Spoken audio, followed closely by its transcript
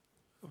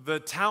The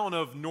town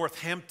of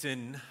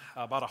Northampton,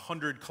 about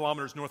 100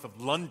 kilometers north of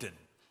London,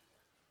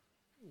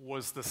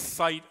 was the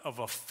site of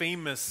a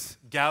famous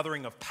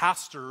gathering of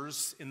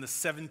pastors in the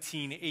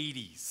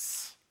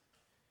 1780s.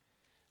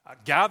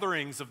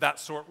 Gatherings of that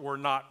sort were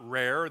not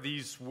rare.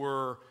 These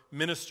were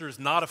ministers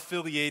not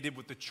affiliated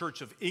with the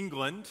Church of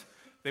England.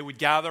 They would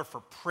gather for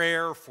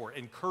prayer, for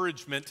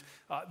encouragement.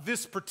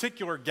 This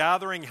particular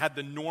gathering had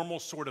the normal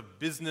sort of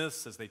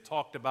business as they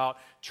talked about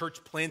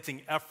church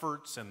planting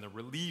efforts and the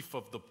relief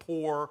of the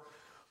poor.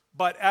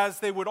 But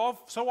as they would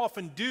so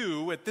often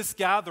do at this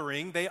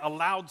gathering, they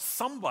allowed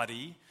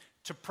somebody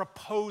to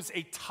propose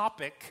a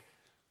topic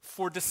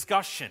for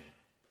discussion.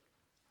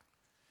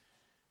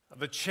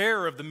 The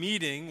chair of the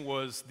meeting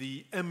was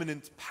the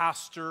eminent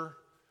pastor,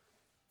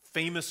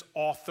 famous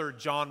author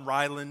John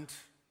Ryland.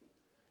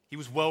 He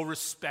was well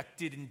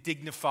respected and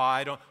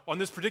dignified. On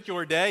this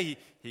particular day,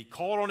 he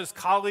called on his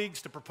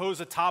colleagues to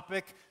propose a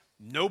topic.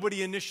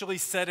 Nobody initially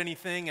said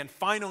anything, and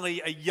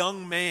finally, a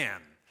young man,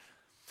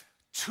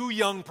 too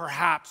young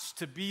perhaps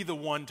to be the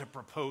one to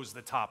propose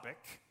the topic,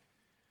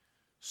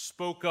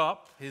 spoke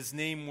up. His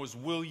name was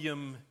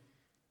William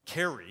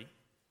Carey.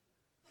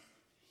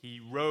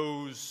 He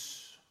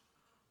rose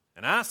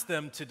and asked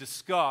them to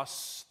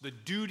discuss the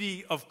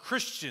duty of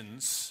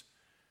Christians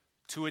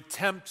to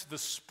attempt the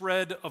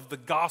spread of the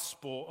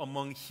gospel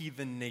among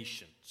heathen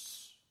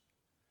nations.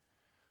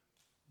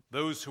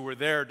 Those who were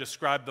there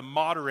described the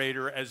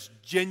moderator as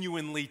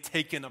genuinely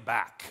taken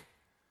aback,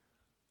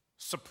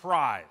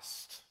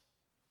 surprised,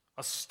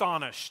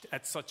 astonished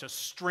at such a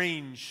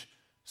strange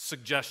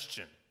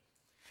suggestion.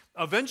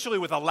 Eventually,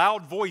 with a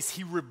loud voice,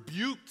 he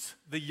rebuked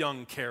the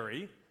young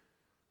Carey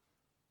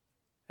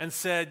and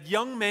said,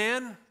 "Young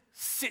man,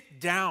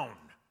 sit down.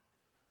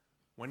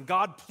 When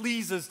God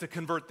pleases to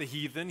convert the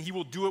heathen, he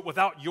will do it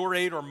without your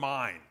aid or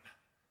mine."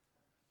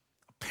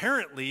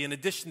 Apparently, in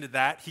addition to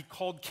that, he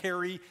called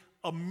Carey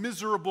a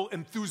miserable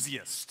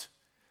enthusiast,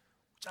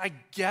 which I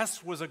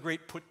guess was a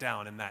great put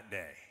down in that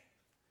day.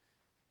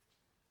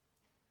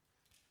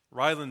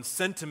 Ryland's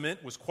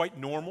sentiment was quite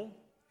normal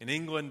in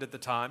England at the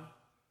time.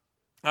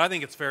 I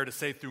think it's fair to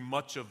say through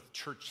much of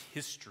church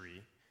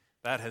history,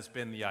 that has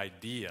been the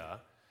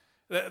idea,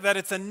 that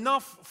it's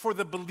enough for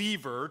the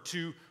believer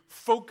to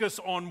focus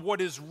on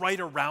what is right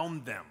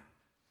around them.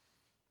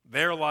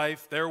 Their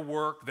life, their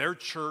work, their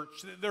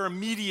church, their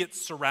immediate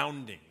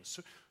surroundings.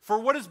 For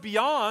what is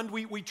beyond,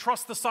 we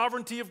trust the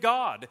sovereignty of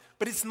God,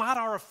 but it's not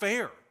our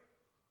affair.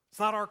 It's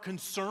not our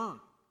concern.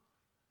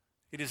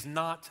 It is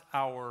not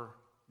our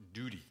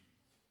duty.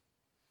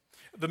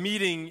 The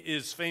meeting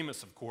is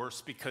famous, of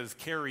course, because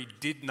Carey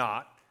did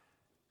not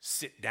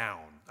sit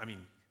down. I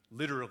mean,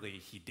 literally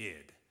he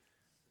did.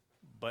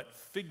 But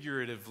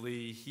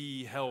figuratively,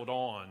 he held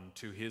on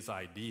to his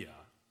idea.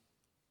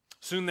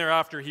 Soon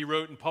thereafter, he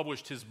wrote and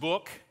published his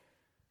book.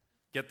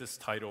 Get this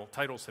title.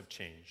 Titles have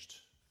changed.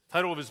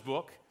 Title of his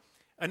book,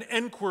 An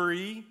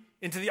Enquiry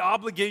into the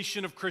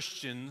Obligation of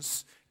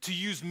Christians to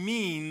Use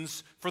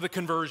Means for the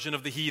Conversion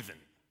of the Heathen.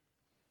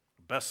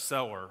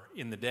 Bestseller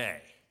in the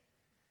day.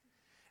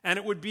 And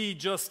it would be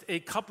just a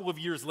couple of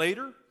years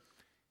later,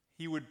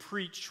 he would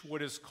preach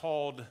what is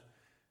called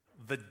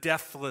the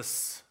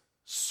Deathless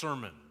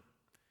Sermon,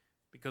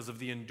 because of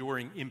the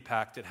enduring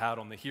impact it had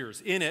on the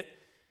hearers. In it,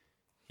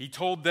 he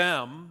told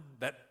them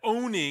that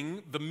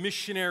owning the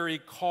missionary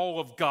call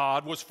of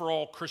God was for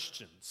all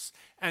Christians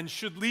and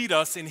should lead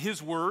us, in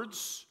his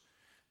words,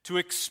 to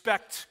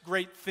expect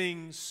great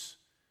things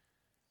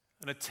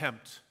and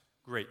attempt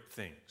great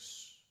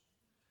things.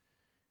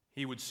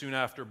 He would soon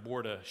after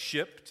board a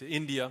ship to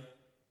India,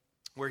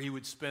 where he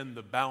would spend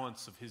the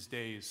balance of his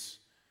days,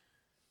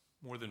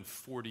 more than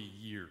 40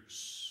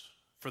 years.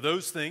 For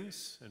those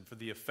things and for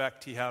the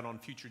effect he had on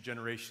future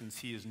generations,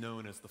 he is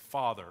known as the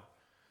father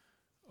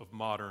of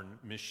modern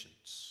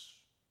missions.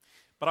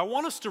 But I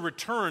want us to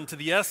return to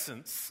the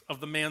essence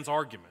of the man's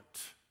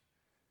argument.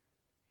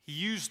 He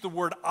used the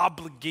word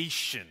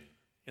obligation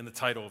in the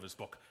title of his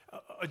book,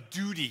 a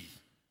duty.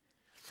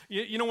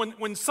 You know,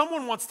 when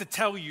someone wants to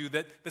tell you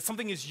that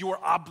something is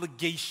your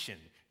obligation,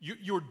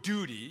 your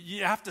duty,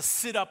 you have to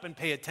sit up and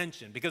pay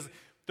attention because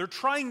they're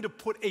trying to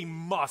put a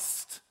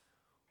must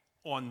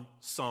on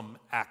some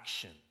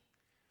action.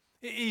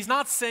 He's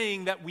not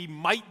saying that we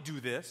might do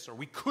this or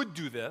we could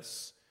do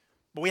this,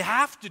 but we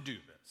have to do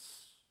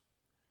this.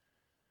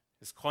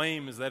 His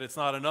claim is that it's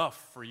not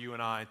enough for you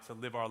and I to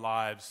live our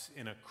lives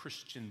in a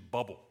Christian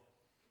bubble.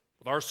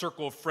 With our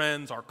circle of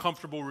friends, our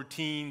comfortable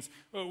routines,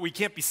 we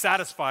can't be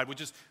satisfied with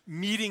just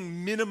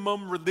meeting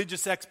minimum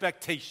religious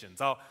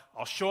expectations. I'll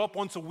show up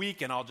once a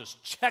week and I'll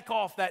just check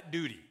off that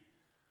duty.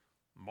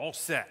 I'm all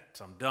set.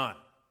 I'm done.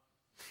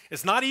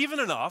 It's not even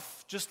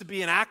enough just to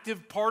be an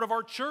active part of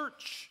our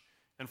church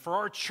and for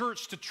our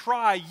church to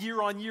try year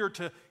on year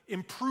to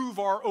improve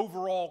our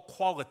overall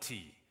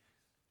quality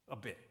a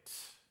bit.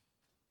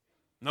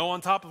 No,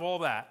 on top of all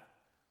that,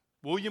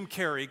 William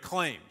Carey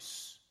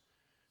claims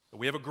that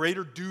we have a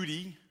greater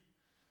duty,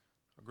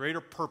 a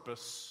greater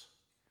purpose,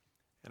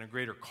 and a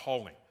greater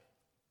calling.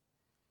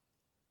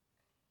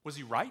 Was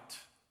he right?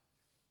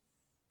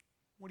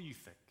 What do you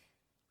think?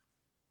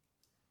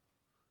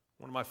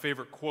 One of my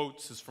favorite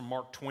quotes is from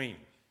Mark Twain.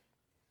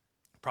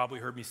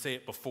 Probably heard me say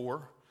it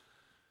before.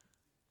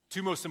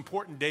 Two most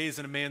important days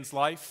in a man's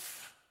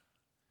life: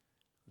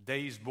 the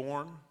day he's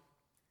born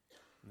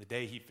and the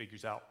day he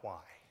figures out why.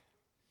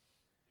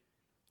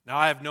 Now,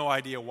 I have no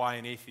idea why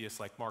an atheist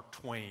like Mark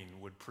Twain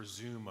would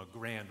presume a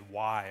grand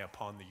why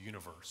upon the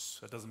universe.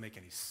 That doesn't make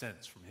any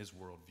sense from his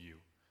worldview.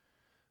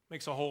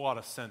 Makes a whole lot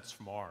of sense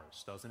from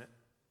ours, doesn't it?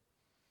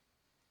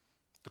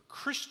 The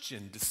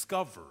Christian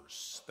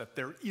discovers that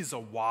there is a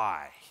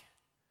why.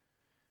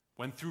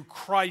 When through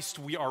Christ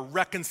we are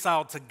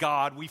reconciled to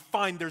God, we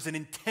find there's an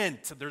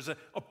intent, there's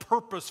a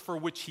purpose for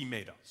which he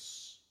made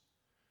us.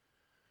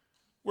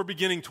 We're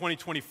beginning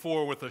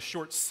 2024 with a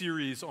short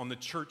series on the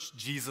church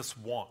Jesus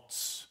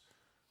wants.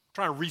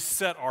 We're trying to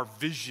reset our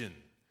vision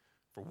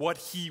for what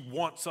he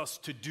wants us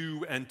to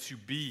do and to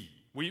be.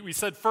 We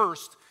said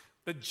first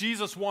that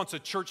Jesus wants a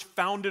church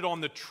founded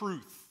on the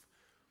truth,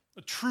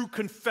 a true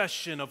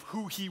confession of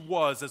who he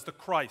was as the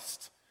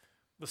Christ,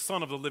 the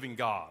Son of the living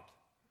God.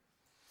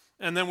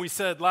 And then we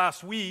said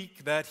last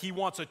week that he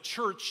wants a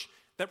church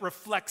that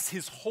reflects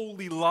his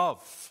holy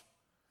love,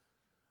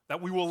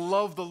 that we will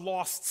love the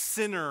lost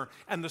sinner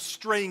and the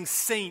straying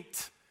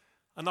saint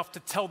enough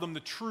to tell them the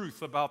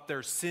truth about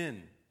their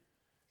sin,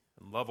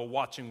 and love a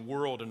watching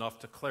world enough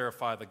to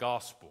clarify the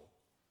gospel.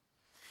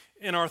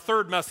 In our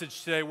third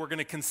message today, we're going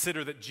to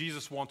consider that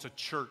Jesus wants a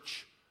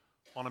church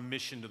on a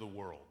mission to the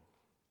world.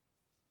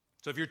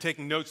 So if you're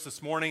taking notes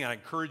this morning, I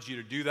encourage you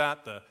to do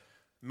that. The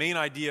main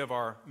idea of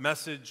our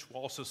message will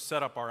also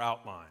set up our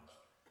outline.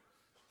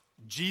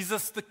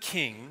 Jesus the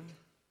King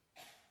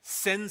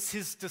sends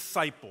his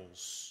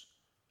disciples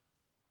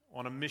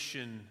on a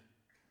mission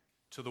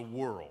to the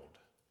world,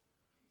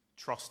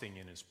 trusting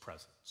in his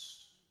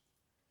presence.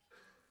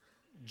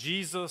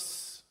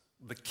 Jesus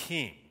the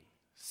King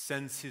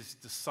sends his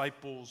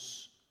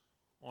disciples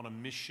on a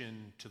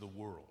mission to the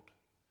world,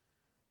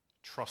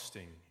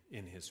 trusting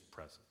in his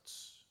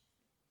presence.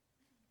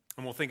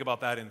 And we'll think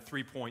about that in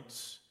 3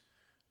 points.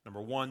 Number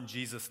one,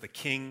 Jesus the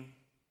King.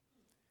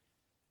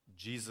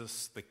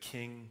 Jesus the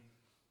King.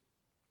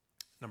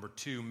 Number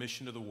two,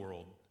 mission to the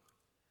world.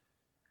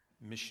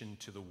 Mission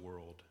to the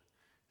world.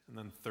 And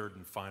then third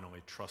and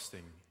finally,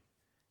 trusting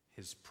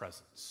his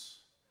presence.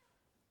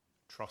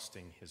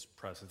 Trusting his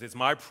presence. It's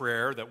my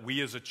prayer that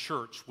we as a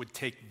church would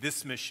take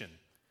this mission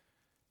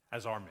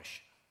as our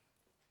mission.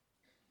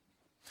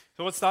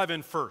 So let's dive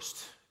in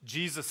first.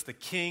 Jesus the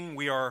King.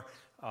 We are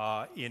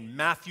in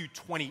Matthew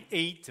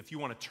 28. If you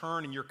want to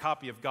turn in your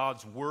copy of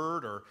God's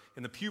Word, or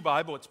in the Pew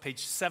Bible, it's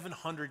page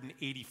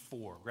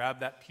 784.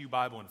 Grab that Pew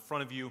Bible in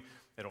front of you.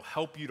 It'll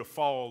help you to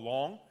follow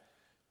along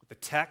with the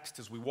text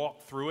as we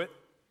walk through it.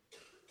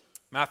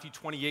 Matthew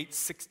 28,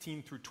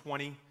 16 through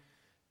 20,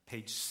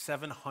 page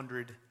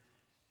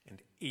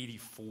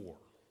 784.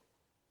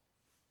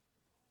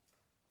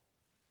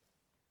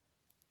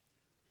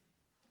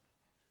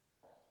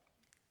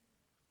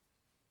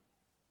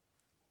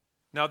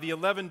 Now the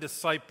 11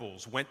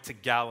 disciples went to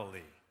Galilee,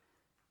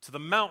 to the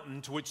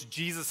mountain to which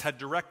Jesus had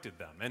directed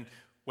them. And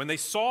when they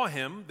saw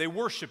him, they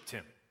worshiped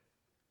him,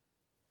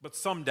 but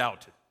some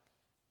doubted.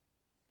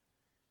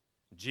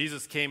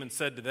 Jesus came and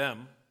said to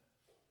them,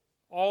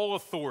 "All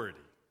authority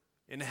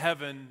in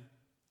heaven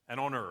and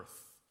on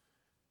earth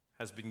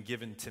has been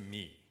given to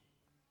me."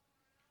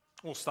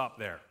 We'll stop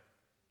there.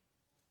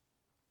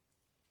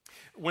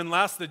 When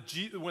last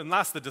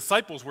the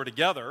disciples were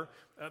together,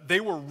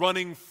 they were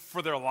running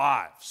for their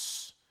lives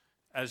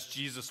as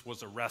Jesus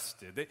was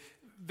arrested.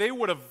 They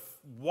would have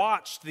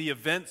watched the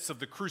events of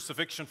the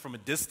crucifixion from a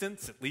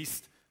distance, at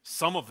least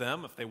some of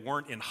them, if they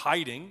weren't in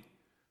hiding.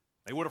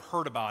 They would have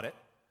heard about it.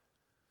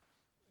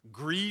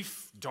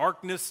 Grief,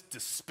 darkness,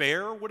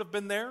 despair would have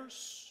been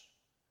theirs.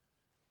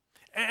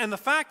 And the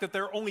fact that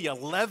there are only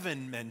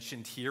 11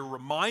 mentioned here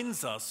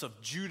reminds us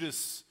of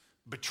Judas'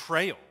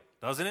 betrayal,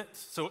 doesn't it?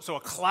 So a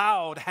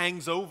cloud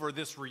hangs over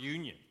this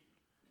reunion.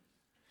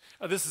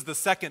 This is the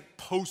second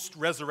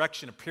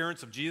post-resurrection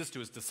appearance of Jesus to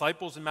his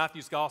disciples in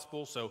Matthew's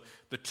gospel. So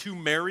the two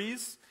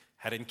Marys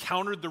had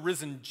encountered the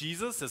risen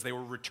Jesus as they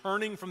were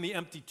returning from the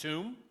empty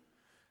tomb.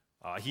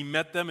 He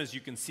met them, as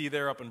you can see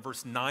there up in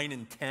verse 9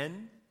 and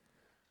 10,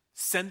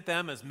 sent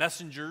them as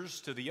messengers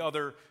to the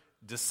other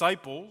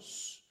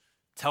disciples,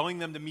 telling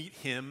them to meet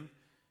him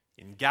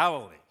in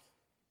Galilee.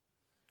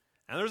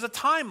 And there's a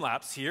time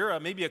lapse here,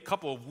 maybe a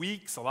couple of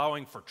weeks,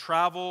 allowing for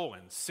travel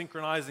and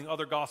synchronizing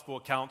other gospel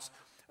accounts.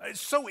 It's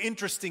so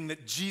interesting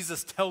that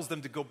Jesus tells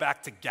them to go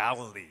back to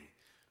Galilee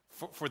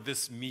for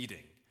this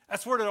meeting.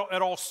 That's where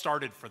it all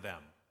started for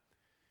them.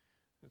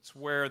 It's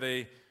where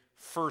they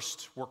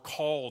first were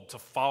called to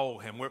follow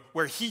him,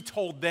 where he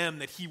told them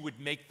that he would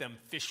make them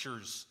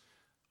fishers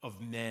of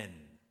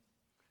men.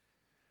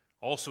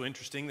 Also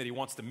interesting that he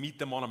wants to meet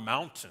them on a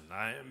mountain.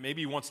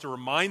 Maybe he wants to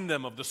remind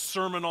them of the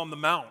Sermon on the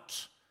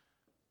Mount,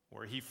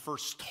 where he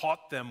first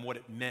taught them what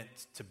it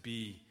meant to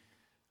be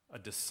a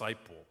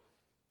disciple.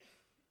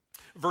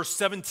 Verse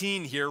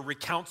 17 here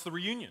recounts the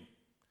reunion.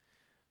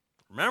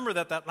 Remember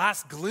that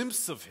last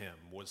glimpse of him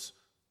was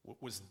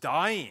was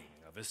dying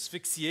of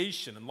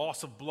asphyxiation and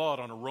loss of blood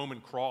on a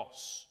Roman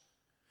cross.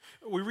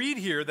 We read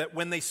here that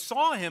when they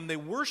saw him, they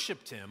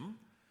worshiped him,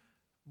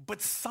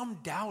 but some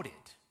doubted.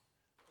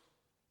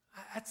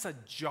 That's a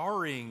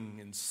jarring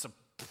and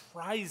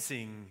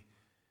surprising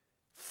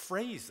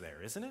phrase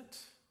there, isn't it?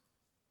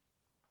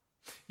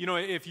 You know,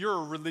 if you're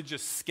a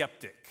religious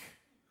skeptic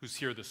who's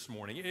here this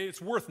morning,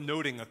 it's worth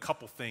noting a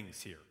couple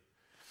things here.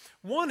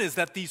 One is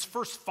that these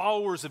first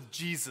followers of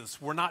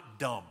Jesus were not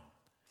dumb.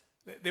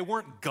 They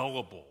weren't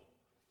gullible.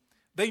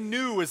 They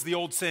knew, as the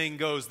old saying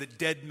goes, that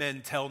dead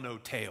men tell no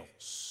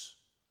tales.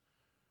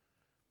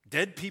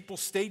 Dead people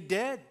stay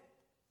dead.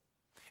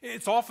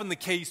 It's often the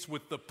case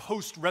with the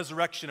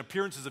post-resurrection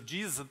appearances of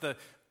Jesus that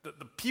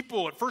the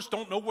people at first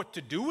don't know what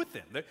to do with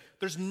him.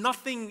 There's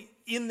nothing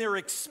in their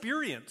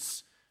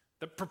experience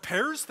that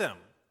prepares them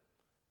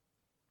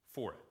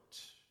for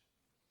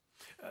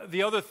it.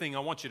 The other thing I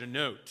want you to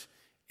note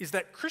is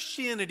that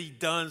Christianity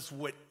does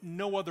what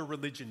no other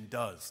religion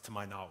does, to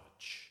my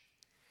knowledge.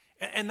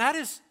 And that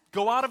is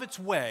go out of its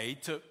way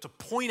to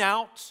point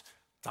out,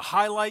 to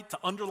highlight, to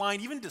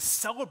underline, even to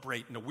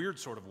celebrate in a weird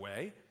sort of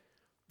way,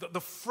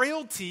 the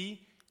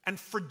frailty and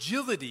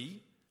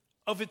fragility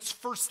of its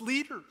first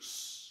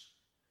leaders.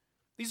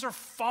 These are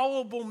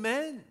fallible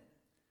men.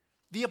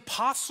 The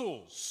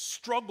apostles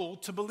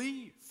struggled to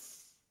believe.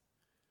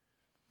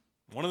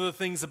 One of the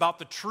things about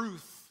the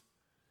truth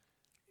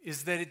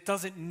is that it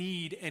doesn't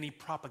need any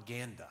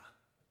propaganda.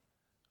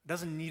 It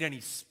doesn't need any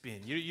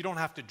spin. You don't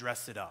have to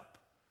dress it up.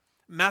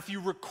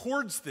 Matthew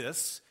records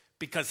this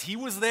because he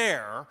was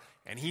there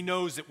and he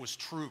knows it was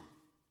true.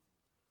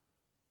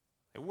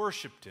 They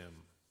worshiped him.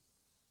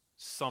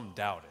 Some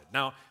doubted.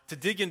 Now, to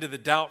dig into the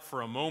doubt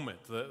for a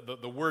moment,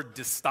 the word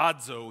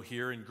distadzo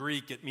here in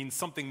Greek, it means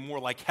something more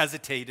like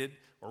hesitated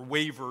or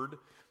wavered.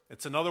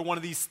 It's another one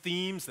of these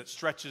themes that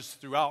stretches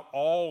throughout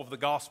all of the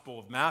Gospel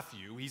of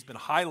Matthew. He's been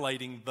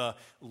highlighting the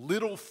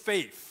little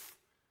faith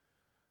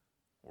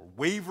or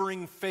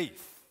wavering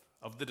faith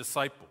of the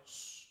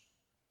disciples.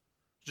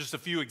 Just a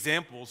few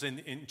examples.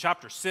 In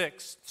chapter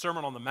 6,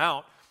 Sermon on the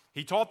Mount,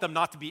 he taught them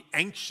not to be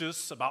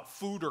anxious about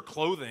food or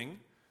clothing.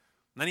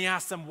 And then he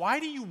asked them, "Why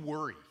do you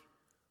worry,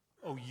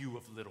 O you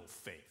of little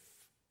faith?"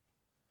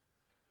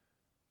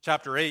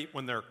 Chapter 8,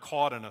 when they're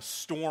caught in a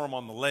storm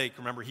on the lake,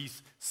 remember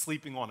he's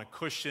sleeping on a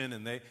cushion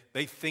and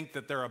they think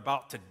that they're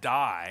about to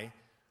die.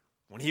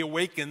 When he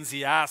awakens,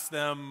 he asks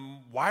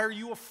them, "Why are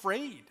you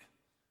afraid,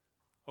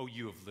 O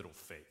you of little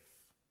faith?"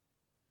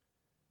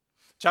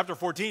 Chapter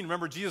 14,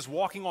 remember Jesus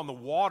walking on the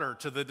water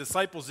to the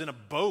disciples in a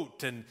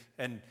boat, and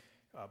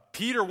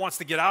Peter wants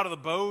to get out of the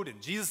boat,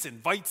 and Jesus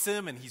invites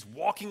him, and he's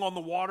walking on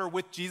the water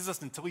with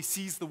Jesus until he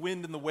sees the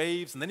wind and the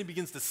waves, and then he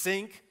begins to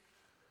sink.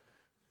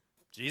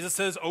 Jesus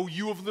says, "Oh,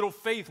 you of little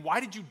faith, why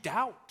did you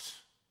doubt?"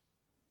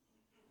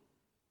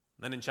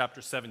 And then in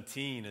chapter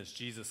 17, as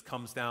Jesus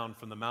comes down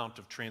from the Mount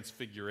of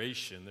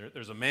Transfiguration,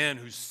 there's a man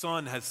whose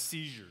son has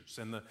seizures,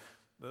 and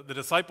the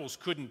disciples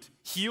couldn't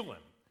heal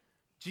him.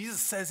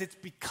 Jesus says, "It's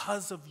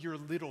because of your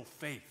little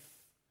faith."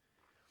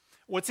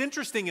 What's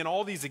interesting in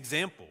all these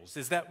examples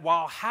is that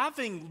while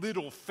having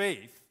little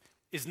faith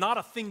is not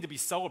a thing to be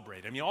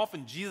celebrated, I mean,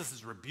 often Jesus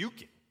is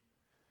rebuking,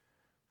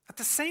 at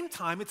the same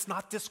time, it's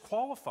not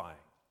disqualifying.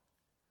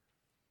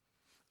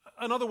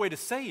 Another way to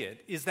say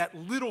it is that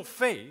little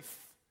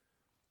faith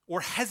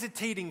or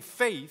hesitating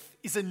faith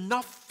is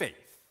enough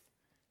faith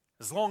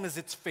as long as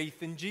it's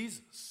faith in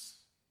Jesus.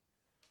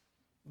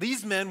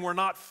 These men were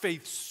not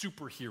faith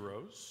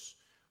superheroes.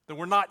 They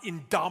were not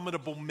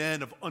indomitable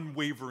men of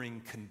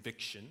unwavering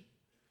conviction.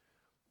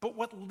 But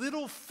what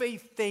little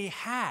faith they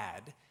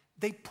had,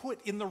 they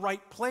put in the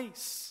right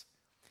place.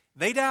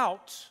 They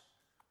doubt,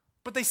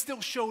 but they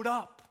still showed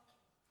up.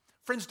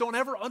 Friends, don't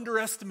ever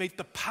underestimate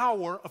the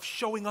power of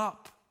showing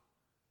up.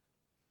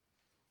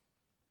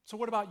 So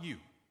what about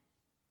you,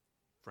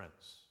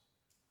 friends?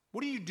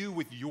 What do you do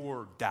with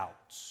your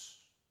doubts?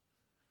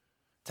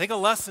 Take a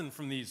lesson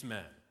from these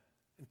men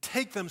and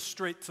take them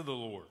straight to the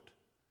Lord.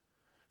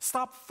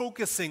 Stop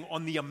focusing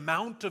on the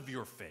amount of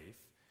your faith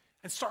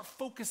and start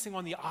focusing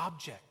on the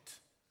object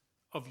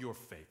of your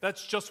faith.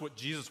 That's just what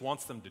Jesus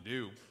wants them to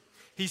do.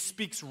 He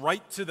speaks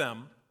right to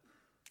them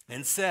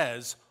and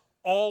says,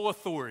 "All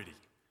authority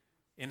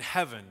in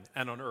heaven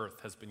and on earth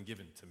has been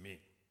given to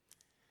me."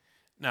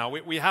 Now,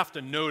 we have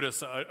to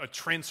notice a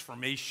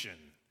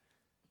transformation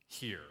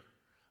here.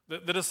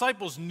 The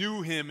disciples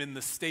knew him in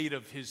the state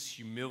of his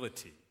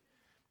humility,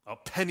 a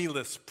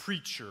penniless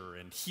preacher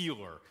and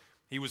healer.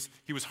 He was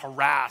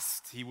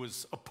harassed. He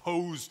was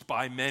opposed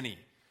by many.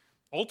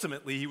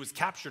 Ultimately, he was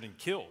captured and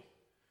killed.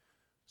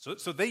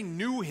 So they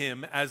knew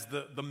him as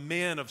the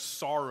man of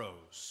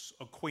sorrows,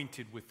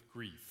 acquainted with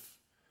grief,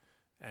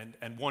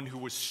 and one who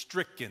was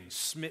stricken,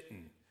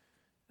 smitten,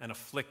 and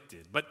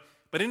afflicted.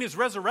 But in his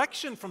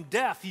resurrection from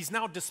death, he's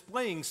now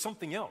displaying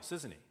something else,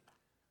 isn't he?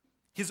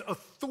 His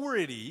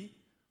authority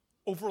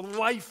over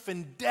life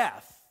and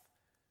death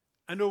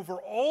and over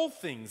all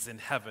things in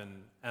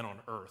heaven and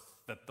on earth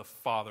that the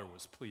Father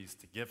was pleased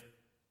to give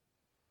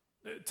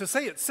him. To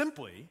say it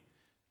simply,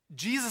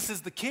 Jesus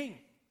is the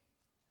king.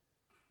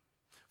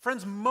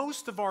 Friends,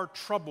 most of our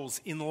troubles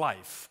in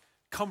life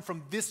come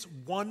from this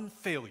one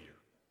failure,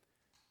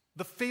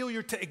 the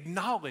failure to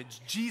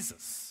acknowledge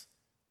Jesus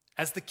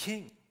as the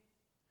King,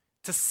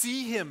 to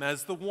see him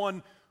as the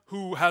one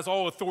who has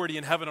all authority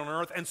in heaven and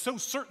on earth, and so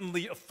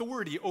certainly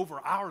authority over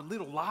our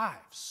little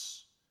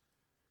lives.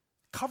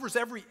 Covers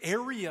every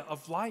area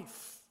of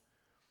life.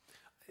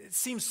 It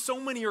seems so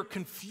many are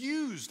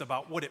confused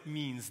about what it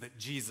means that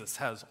Jesus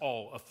has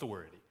all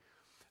authority.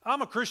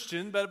 I'm a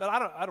Christian, but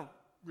I don't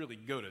really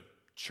go to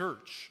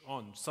church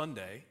on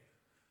Sunday.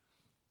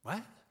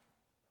 What?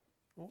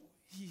 Well,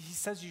 he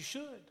says you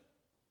should.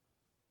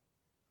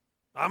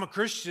 I'm a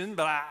Christian,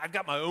 but I've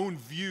got my own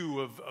view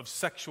of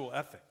sexual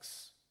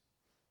ethics.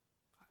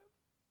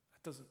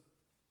 That doesn't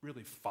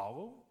really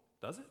follow,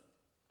 does it?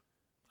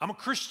 I'm a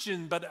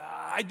Christian, but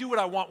I do what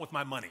I want with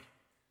my money.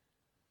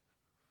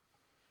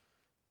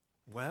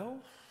 Well,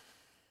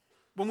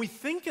 when we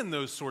think in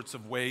those sorts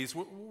of ways,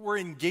 we're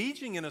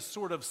engaging in a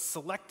sort of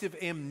selective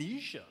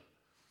amnesia.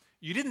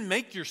 You didn't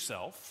make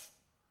yourself.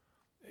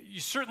 You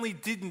certainly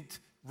didn't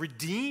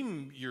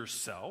redeem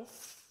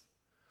yourself.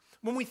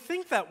 When we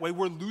think that way,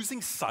 we're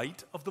losing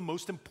sight of the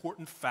most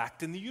important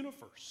fact in the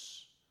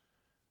universe,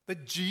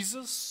 that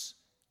Jesus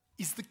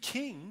is the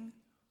King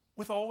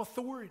with all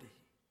authority.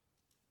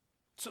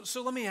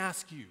 So let me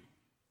ask you,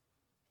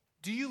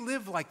 do you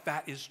live like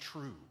that is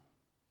true?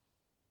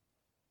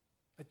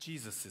 That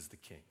Jesus is the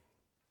King?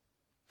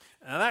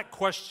 Now that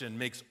question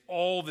makes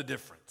all the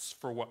difference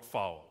for what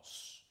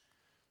follows.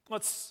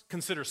 Let's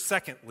consider,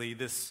 secondly,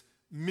 this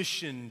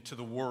mission to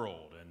the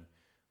world, and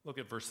look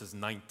at verses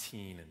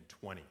 19 and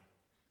 20.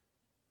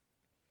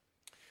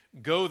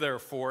 Go,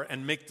 therefore,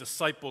 and make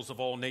disciples of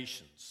all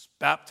nations,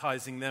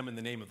 baptizing them in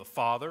the name of the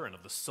Father and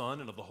of the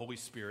Son and of the Holy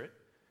Spirit,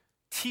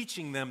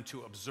 teaching them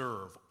to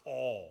observe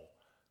all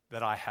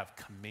that I have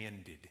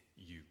commanded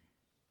you.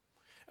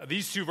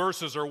 These two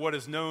verses are what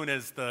is known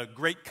as the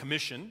Great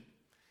Commission,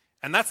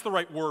 and that's the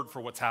right word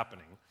for what's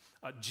happening.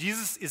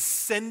 Jesus is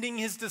sending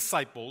his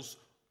disciples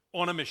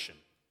on a mission.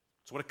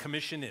 That's what a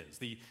commission is.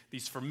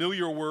 These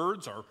familiar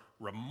words are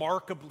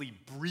remarkably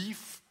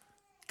brief,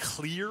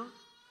 clear.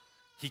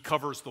 He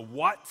covers the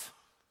what,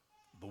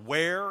 the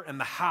where, and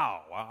the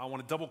how. I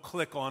want to double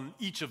click on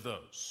each of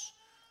those.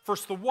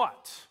 First, the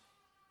what.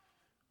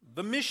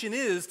 The mission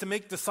is to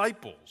make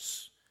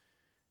disciples.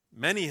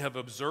 Many have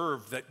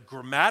observed that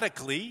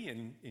grammatically,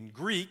 in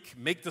Greek,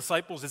 make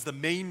disciples is the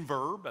main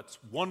verb. That's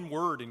one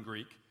word in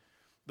Greek.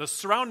 The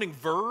surrounding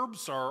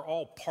verbs are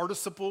all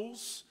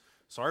participles.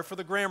 Sorry for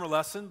the grammar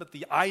lesson, but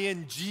the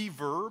ing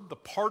verb, the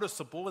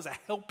participle, is a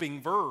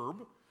helping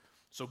verb.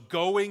 So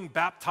going,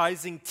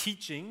 baptizing,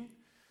 teaching.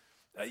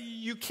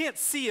 You can't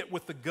see it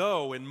with the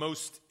go in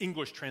most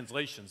English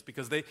translations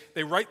because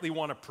they rightly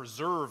want to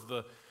preserve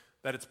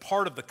that it's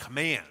part of the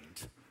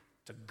command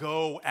to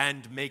go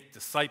and make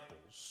disciples.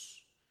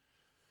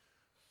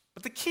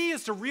 But the key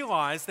is to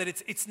realize that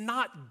it's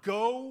not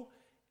go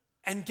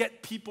and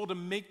get people to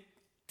make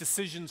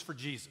decisions for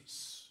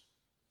Jesus.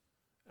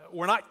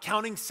 We're not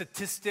counting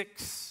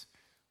statistics.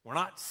 We're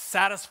not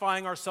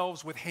satisfying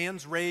ourselves with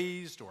hands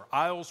raised or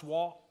aisles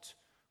walked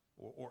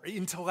or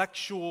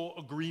intellectual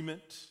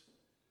agreement.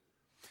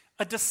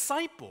 A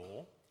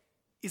disciple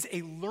is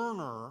a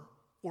learner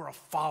or a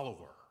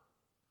follower.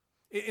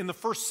 In the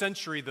first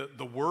century,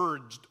 the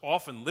word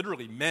often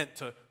literally meant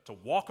to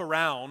walk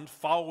around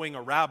following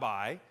a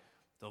rabbi,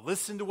 to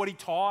listen to what he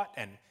taught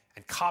and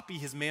copy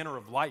his manner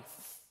of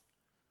life.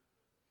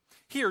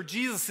 Here,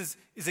 Jesus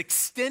is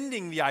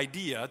extending the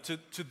idea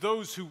to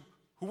those who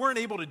weren't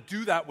able to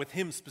do that with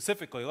him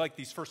specifically, like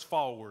these first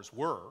followers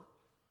were,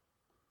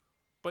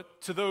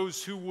 but to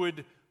those who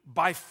would,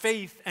 by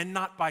faith and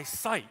not by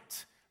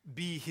sight,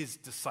 be his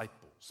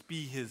disciples,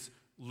 be his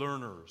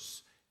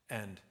learners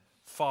and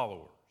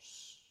followers.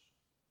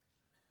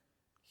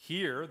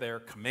 Here, they're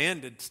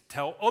commanded to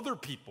tell other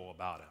people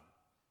about him,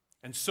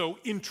 and so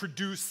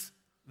introduce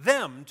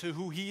them to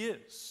who he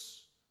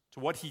is,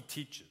 to what he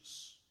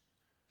teaches.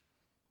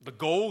 The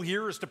goal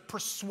here is to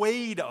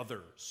persuade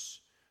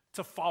others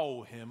to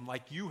follow him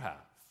like you have.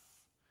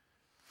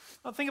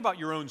 Now think about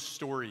your own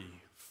story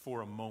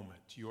for a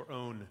moment, your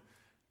own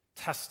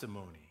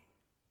testimony,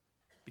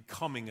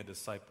 becoming a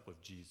disciple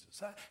of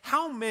Jesus.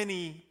 How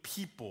many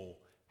people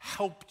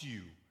helped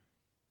you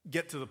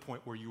get to the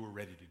point where you were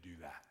ready to do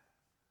that?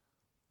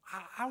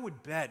 I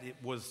would bet it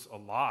was a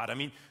lot. I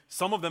mean,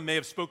 some of them may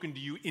have spoken to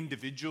you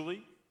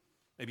individually,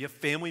 maybe a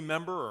family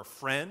member or a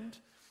friend.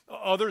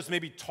 Others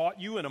maybe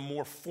taught you in a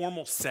more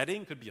formal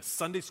setting, could be a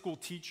Sunday school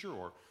teacher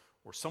or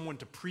someone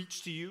to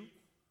preach to you.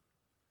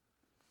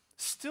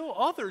 Still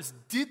others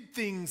did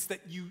things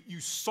that you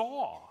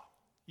saw.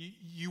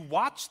 You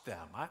watched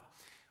them. I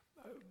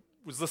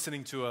was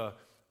listening to a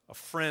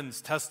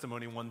friend's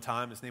testimony one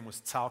time. His name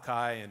was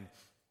Talkai, and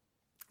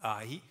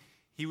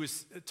he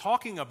was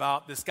talking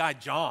about this guy,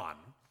 John,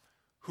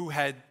 who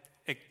had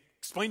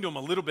explained to him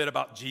a little bit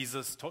about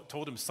Jesus,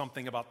 told him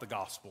something about the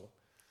gospel.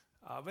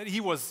 But he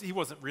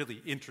wasn't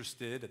really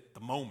interested at the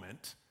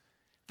moment.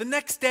 The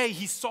next day,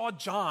 he saw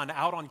John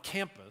out on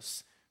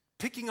campus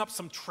picking up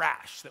some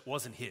trash that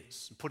wasn't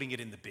his and putting it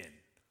in the bin.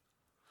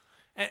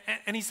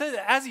 And he said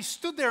that as he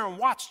stood there and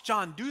watched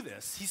John do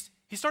this,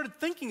 he started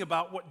thinking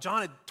about what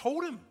John had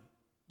told him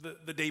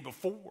the day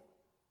before.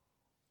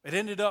 It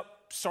ended up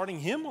starting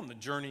him on the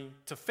journey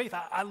to faith.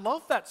 I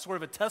love that sort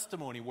of a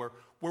testimony where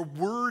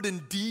word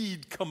and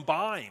deed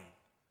combine.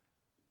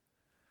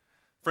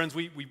 Friends,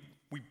 we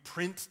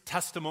print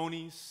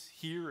testimonies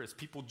here as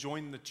people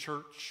join the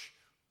church.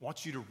 I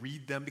want you to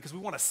read them because we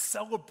want to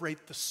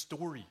celebrate the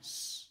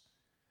stories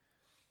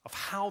of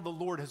how the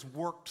Lord has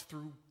worked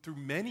through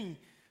many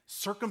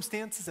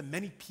circumstances and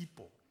many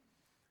people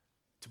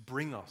to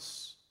bring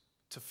us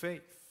to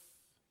faith.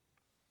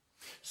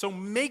 So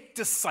make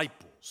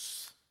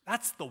disciples.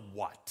 That's the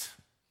what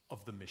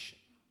of the mission.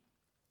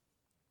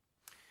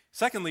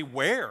 Secondly,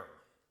 where?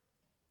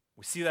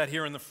 We see that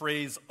here in the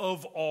phrase,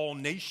 of all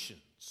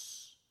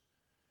nations.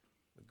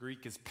 The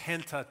Greek is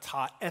panta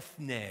ta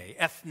ethne.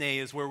 Ethne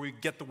is where we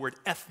get the word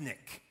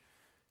ethnic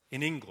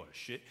in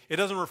English. It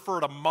doesn't refer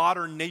to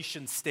modern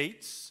nation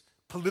states,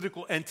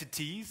 political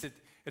entities.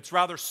 It's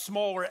rather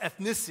smaller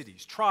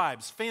ethnicities,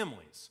 tribes,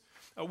 families.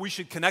 We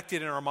should connect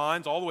it in our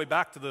minds all the way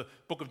back to the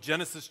book of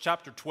Genesis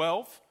chapter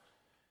 12,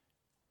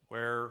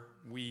 where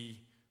we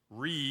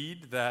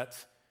read that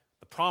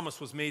the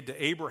promise was made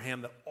to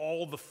Abraham that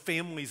all the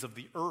families of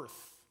the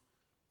earth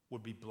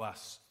would be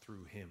blessed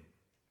through him.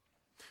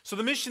 So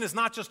the mission is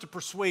not just to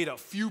persuade a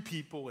few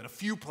people in a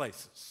few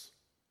places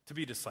to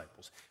be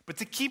disciples, but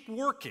to keep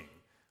working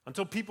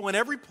until people in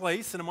every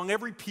place and among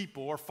every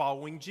people are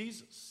following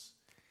Jesus.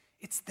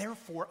 It's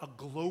therefore a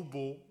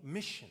global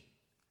mission.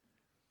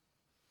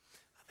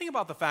 Think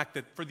about the fact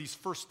that for these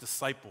first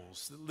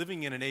disciples,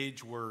 living in an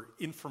age where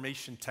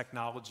information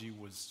technology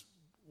was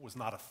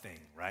not a thing,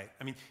 right?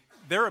 I mean,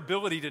 their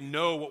ability to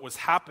know what was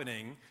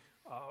happening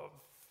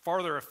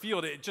farther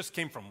afield, it just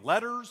came from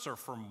letters or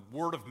from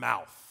word of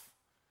mouth.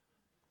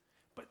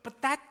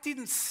 But that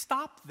didn't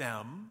stop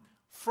them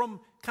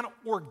from kind of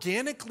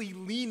organically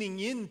leaning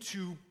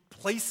into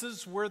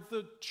places where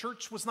the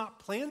church was not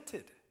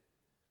planted.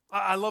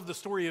 I love the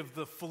story of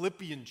the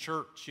Philippian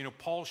church. You know,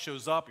 Paul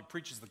shows up, he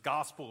preaches the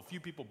gospel, a few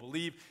people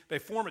believe, they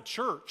form a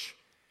church,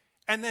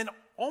 and then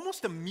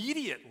almost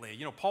immediately,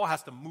 you know, Paul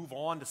has to move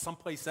on to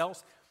someplace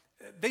else.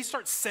 They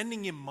start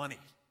sending him money.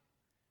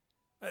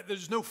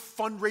 There's no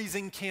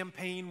fundraising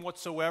campaign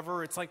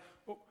whatsoever. It's like,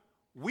 well,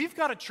 we've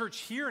got a church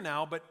here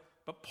now, but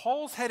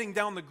Paul's heading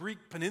down the Greek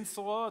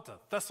peninsula to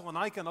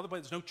Thessalonica and other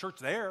places. There's no church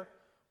there.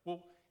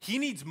 Well, he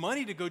needs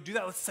money to go do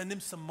that. Let's send him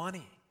some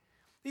money.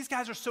 These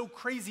guys are so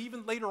crazy.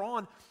 Even later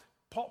on,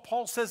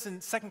 Paul says in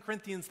 2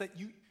 Corinthians that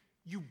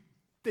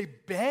they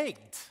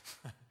begged.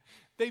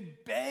 They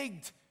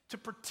begged to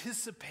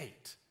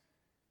participate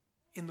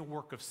in the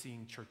work of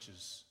seeing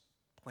churches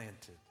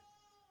planted,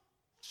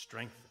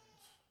 strengthened.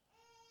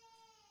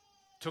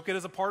 Took it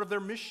as a part of their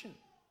mission.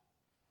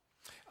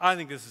 I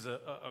think this is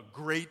a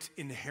great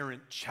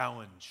inherent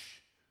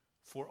challenge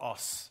for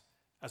us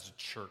as a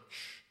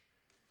church.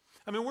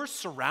 I mean, we're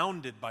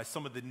surrounded by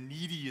some of the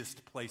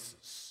neediest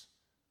places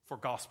for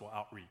gospel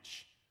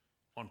outreach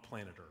on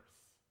planet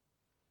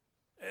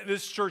Earth.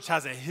 This church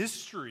has a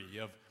history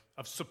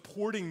of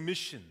supporting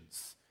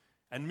missions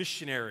and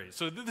missionaries.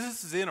 So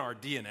this is in our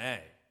DNA.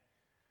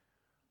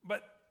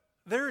 But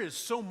there is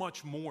so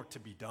much more to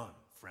be done,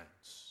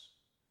 friends.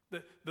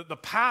 The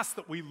past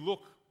that we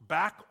look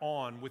back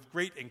on with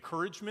great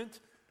encouragement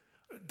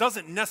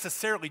doesn't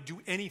necessarily do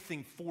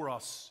anything for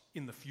us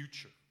in the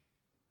future.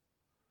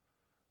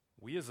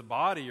 We as a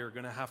body are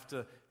going to have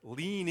to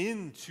lean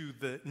into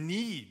the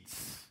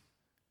needs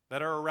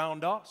that are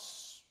around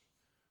us.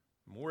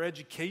 More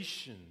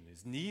education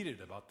is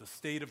needed about the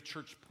state of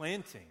church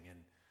planting in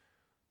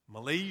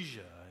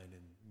Malaysia and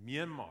in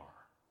Myanmar.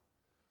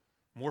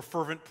 More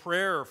fervent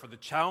prayer for the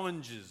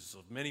challenges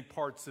of many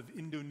parts of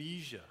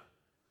Indonesia,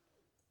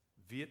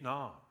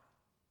 Vietnam.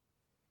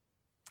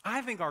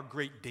 I think our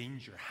great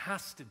danger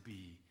has to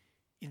be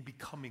in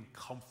becoming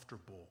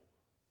comfortable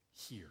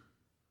here.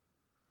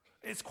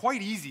 It's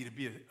quite easy to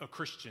be a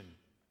Christian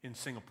in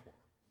Singapore.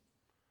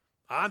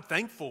 I'm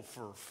thankful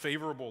for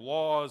favorable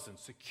laws and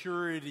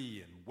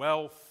security and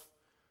wealth.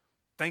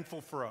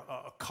 Thankful for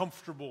a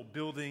comfortable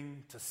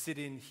building to sit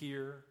in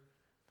here.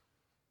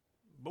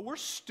 But we're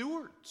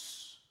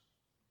stewards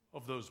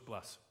of those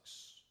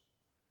blessings.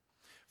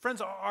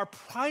 Friends, our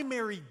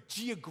primary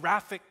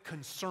geographic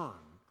concern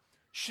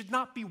should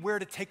not be where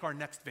to take our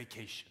next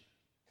vacation.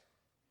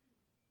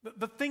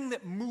 The thing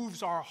that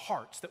moves our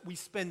hearts, that we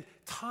spend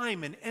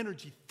time and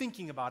energy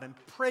thinking about and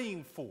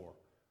praying for,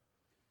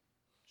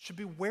 should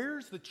be,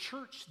 where's the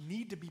church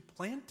need to be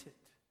planted?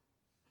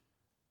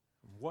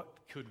 What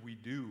could we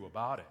do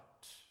about it?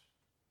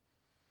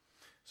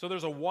 So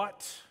there's a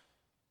what,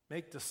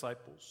 make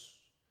disciples.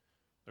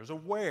 There's a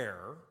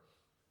where,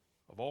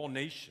 of all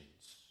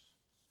nations.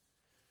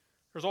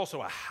 There's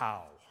also a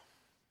how.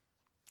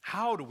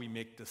 How do we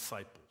make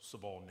disciples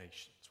of all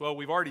nations? Well,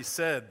 we've already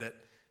said that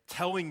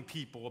telling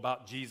people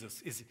about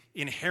Jesus is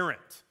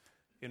inherent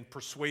in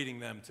persuading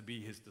them to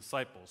be his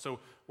disciples. So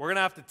we're going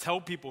to have to tell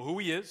people who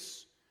he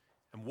is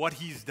and what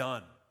he's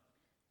done.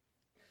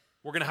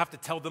 We're going to have to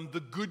tell them the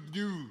good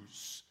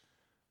news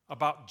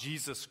about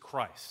Jesus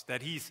Christ,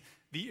 that he's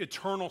the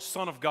eternal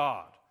Son of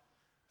God,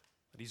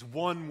 that he's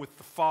one with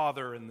the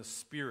Father and the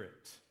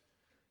Spirit,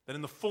 that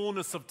in the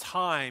fullness of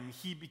time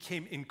he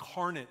became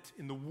incarnate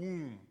in the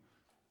womb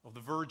of the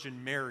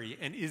Virgin Mary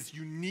and is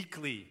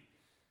uniquely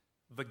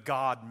the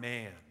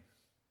God-man,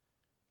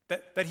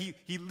 that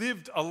he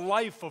lived a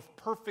life of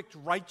perfect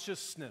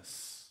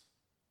righteousness,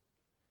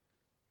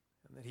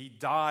 and that he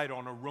died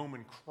on a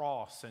Roman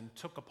cross and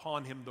took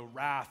upon him the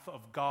wrath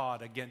of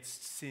God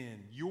against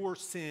sin, your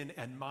sin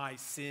and my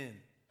sin.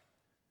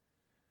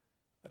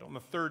 That on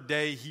the third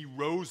day he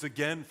rose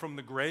again from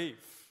the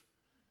grave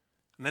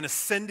and then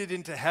ascended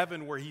into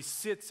heaven where he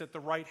sits at the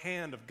right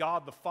hand of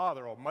God the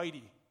Father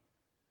Almighty.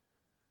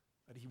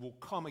 That he will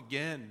come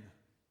again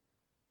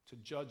to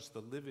judge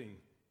the living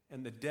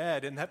and the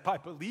dead, and that by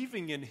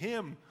believing in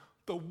him,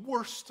 the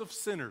worst of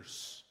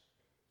sinners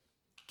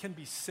can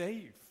be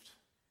saved,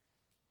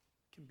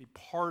 can be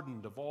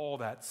pardoned of all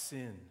that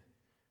sin,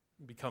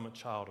 and become a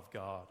child of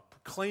God.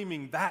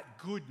 Proclaiming that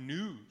good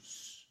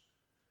news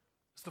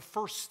is the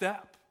first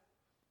step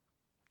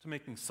to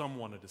making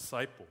someone a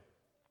disciple.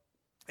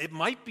 It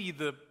might be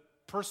the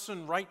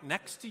person right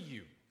next to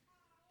you.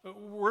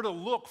 We're to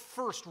look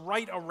first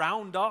right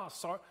around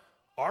us,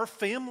 our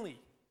family,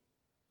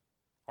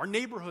 our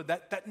neighborhood,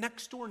 that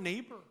next door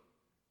neighbor,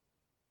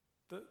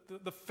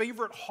 the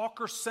favorite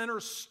hawker center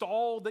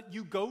stall that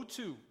you go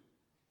to,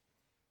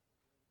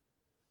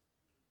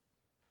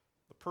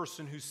 the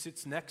person who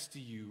sits next to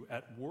you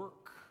at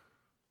work,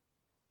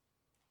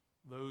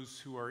 those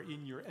who are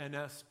in your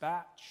NS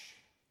batch.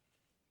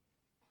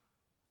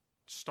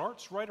 It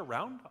starts right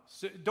around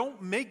us.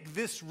 Don't make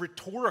this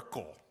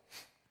rhetorical.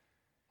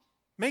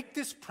 Make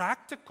this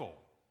practical.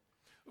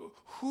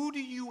 Who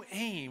do you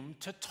aim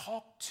to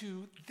talk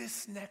to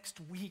this next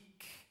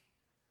week?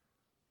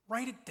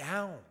 Write it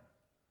down.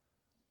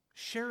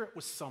 Share it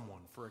with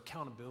someone for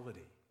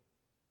accountability.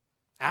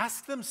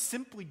 Ask them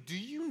simply, do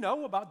you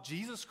know about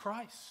Jesus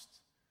Christ?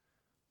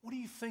 What do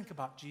you think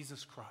about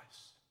Jesus Christ?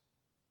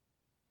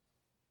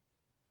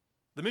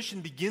 The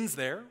mission begins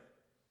there,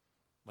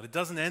 but it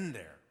doesn't end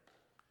there.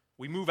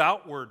 We move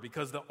outward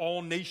because the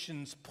all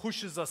nations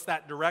pushes us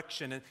that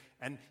direction.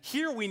 And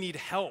here we need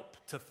help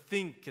to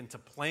think and to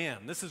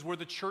plan. This is where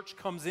the church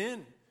comes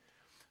in.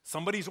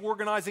 Somebody's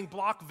organizing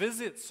block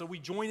visits, so we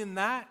join in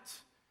that.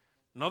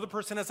 Another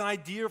person has an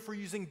idea for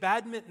using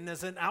badminton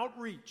as an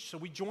outreach, so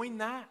we join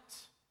that.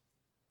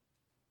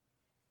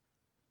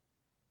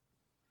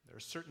 There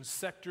are certain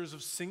sectors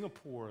of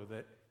Singapore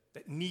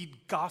that need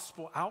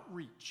gospel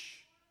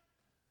outreach.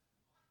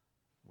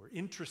 We're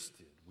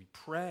interested, we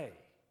pray,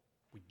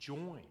 we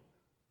join.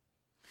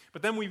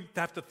 But then we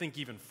have to think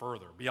even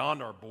further,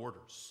 beyond our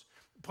borders.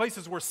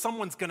 Places where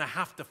someone's going to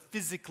have to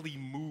physically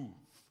move,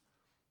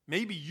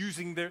 maybe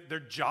using their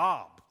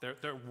job,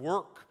 their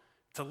work,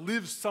 to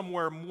live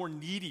somewhere more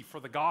needy for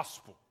the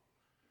gospel.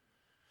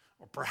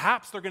 Or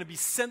perhaps they're going to be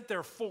sent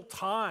there full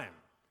time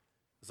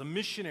as a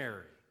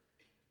missionary,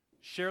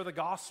 share the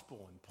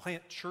gospel and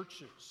plant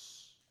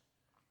churches.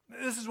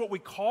 This is what we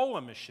call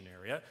a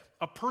missionary,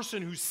 a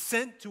person who's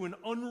sent to an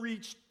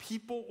unreached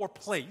people or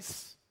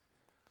place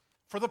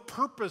for the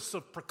purpose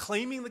of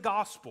proclaiming the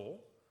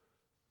gospel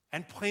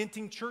and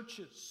planting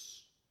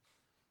churches.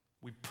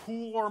 We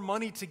pool our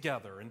money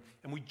together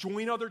and we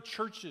join other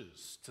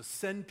churches to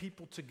send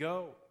people to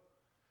go.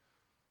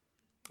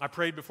 I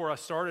prayed before I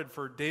started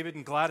for David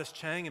and Gladys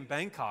Chang in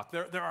Bangkok.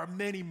 There are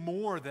many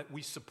more that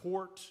we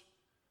support.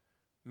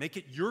 Make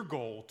it your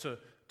goal to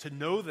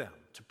know them,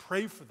 to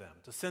pray for them,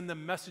 to send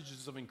them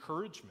messages of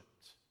encouragement.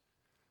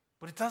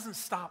 But it doesn't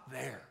stop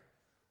there,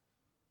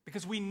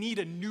 because we need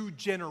a new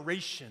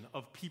generation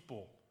of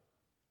people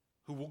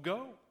who will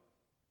go.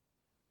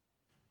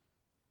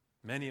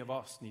 Many of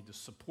us need to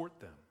support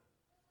them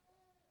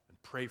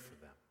and pray for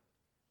them.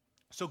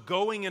 So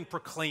going and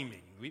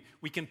proclaiming,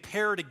 we can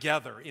pair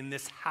together in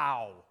this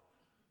how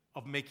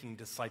of making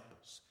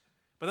disciples.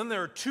 But then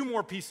there are two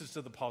more pieces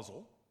to the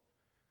puzzle.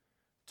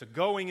 To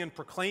going and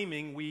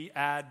proclaiming, we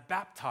add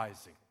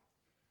baptizing.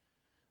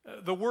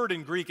 The word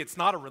in Greek, it's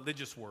not a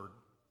religious word.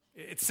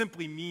 It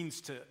simply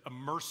means to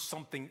immerse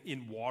something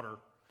in water.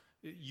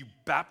 You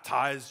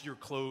baptize your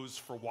clothes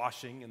for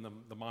washing in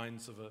the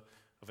minds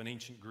of an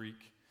ancient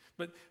Greek.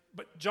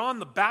 But John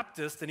the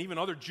Baptist and even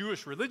other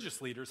Jewish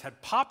religious leaders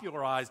had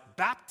popularized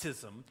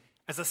baptism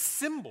as a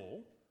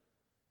symbol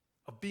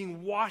of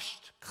being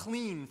washed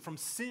clean from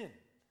sin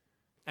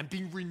and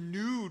being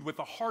renewed with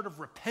a heart of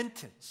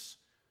repentance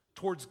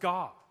towards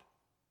God,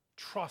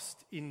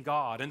 trust in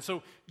God. And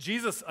so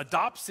Jesus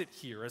adopts it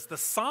here as the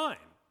sign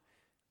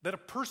that a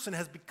person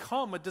has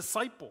become a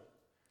disciple.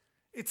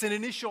 It's an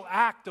initial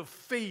act of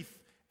faith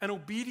and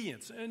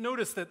obedience. And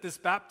notice that this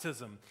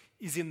baptism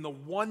is in the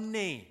one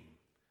name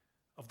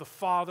of the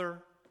Father,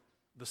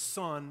 the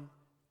Son,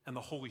 and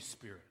the Holy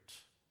Spirit.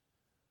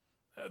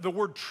 The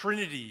word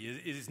Trinity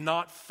is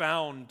not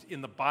found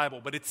in the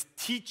Bible, but its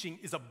teaching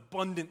is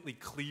abundantly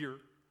clear.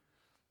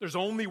 There's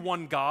only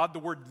one God. The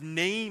word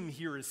name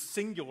here is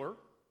singular.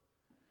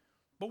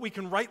 But we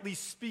can rightly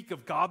speak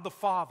of God the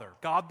Father,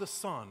 God the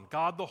Son,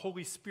 God the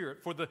Holy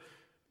Spirit, for the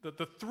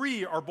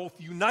three are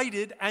both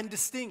united and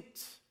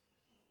distinct.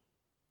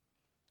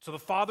 So the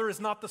Father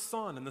is not the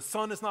Son, and the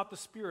Son is not the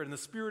Spirit, and the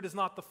Spirit is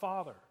not the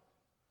Father.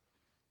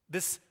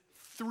 This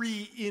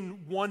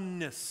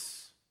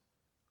three-in-oneness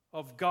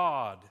of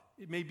God,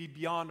 it may be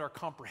beyond our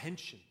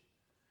comprehension,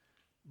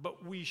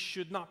 but we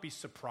should not be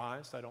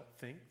surprised, I don't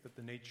think, that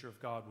the nature of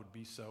God would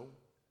be so.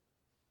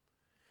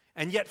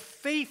 And yet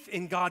faith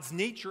in God's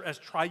nature as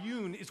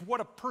triune is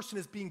what a person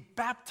is being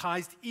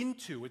baptized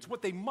into. It's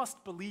what they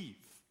must believe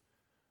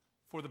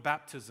for the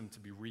baptism to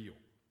be real.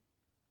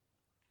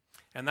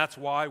 And that's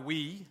why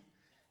we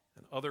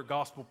and other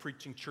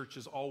gospel-preaching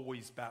churches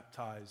always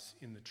baptize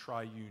in the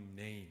triune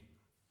name.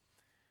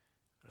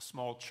 A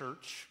small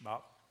church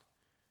about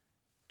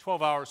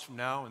 12 hours from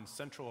now in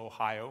central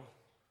Ohio,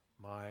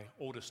 my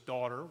oldest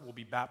daughter will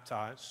be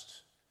baptized.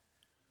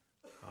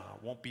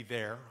 Won't be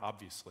there,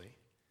 obviously.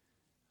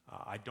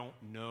 I don't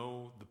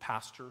know the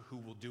pastor who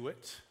will do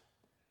it,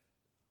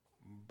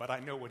 but I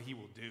know what he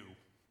will do.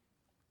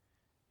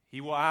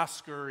 He will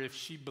ask her if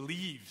she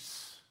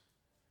believes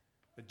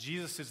that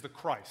Jesus is the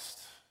Christ,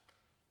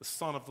 the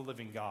Son of the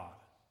living God.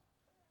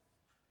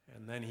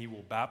 And then he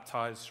will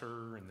baptize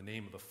her in the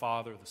name of the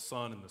Father, the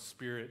Son, and the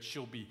Spirit.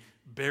 She'll be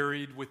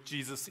buried with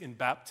Jesus in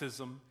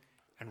baptism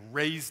and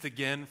raised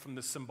again from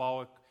the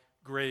symbolic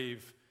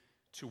grave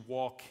to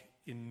walk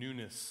in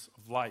newness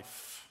of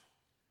life.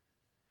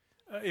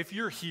 If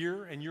you're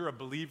here and you're a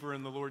believer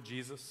in the Lord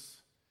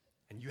Jesus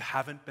and you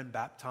haven't been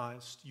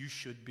baptized, you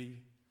should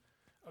be.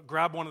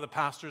 Grab one of the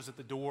pastors at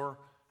the door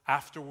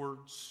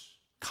afterwards.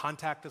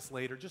 Contact us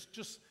later.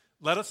 Just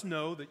let us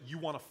know that you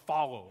want to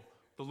follow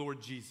the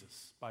Lord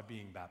Jesus by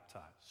being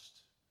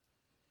baptized.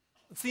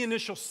 It's the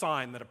initial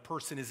sign that a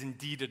person is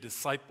indeed a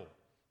disciple.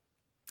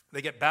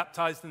 They get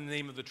baptized in the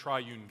name of the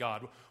triune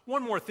God.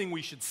 One more thing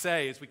we should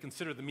say as we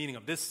consider the meaning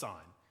of this sign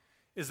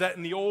is that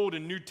in the Old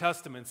and New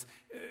Testaments,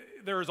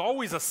 there is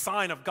always a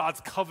sign of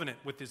God's covenant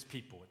with his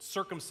people. It's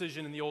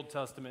circumcision in the Old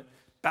Testament,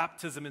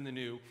 baptism in the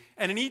New.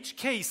 And in each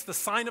case, the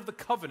sign of the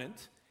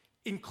covenant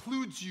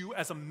includes you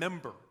as a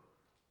member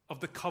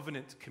of the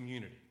covenant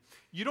community.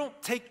 You don't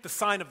take the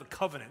sign of the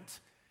covenant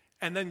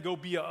and then go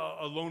be a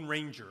lone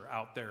ranger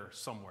out there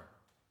somewhere.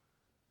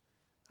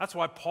 That's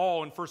why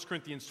Paul in 1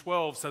 Corinthians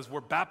 12 says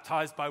we're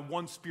baptized by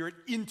one Spirit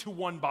into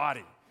one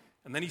body.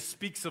 And then he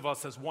speaks of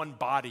us as one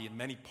body in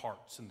many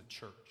parts in the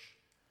church.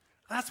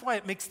 That's why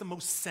it makes the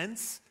most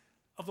sense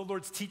of the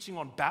Lord's teaching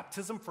on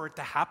baptism for it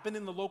to happen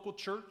in the local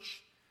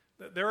church.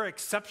 There are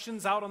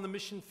exceptions out on the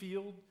mission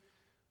field.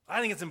 I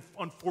think it's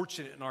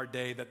unfortunate in our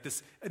day that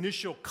this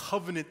initial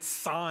covenant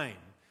sign,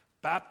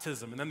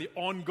 baptism, and then the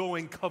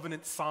ongoing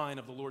covenant sign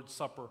of the Lord's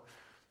Supper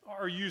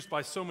are used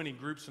by so many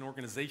groups and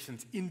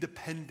organizations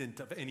independent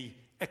of any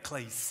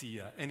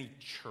ecclesia, any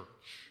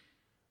church.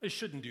 They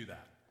shouldn't do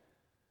that.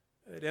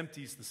 It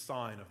empties the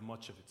sign of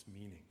much of its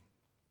meaning.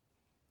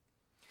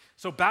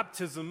 So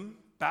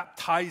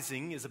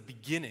baptizing is a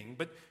beginning,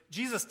 but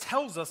Jesus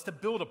tells us to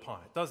build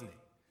upon it, doesn't he?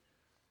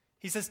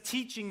 He says,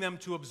 teaching them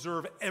to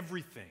observe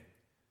everything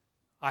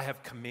I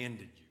have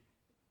commanded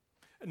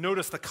you.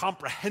 Notice the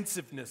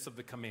comprehensiveness of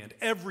the command.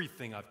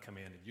 Everything I've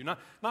commanded you.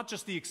 Not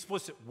just the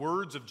explicit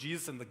words of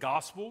Jesus in the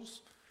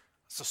Gospels.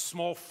 It's a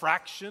small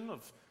fraction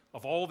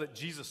of all that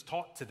Jesus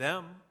taught to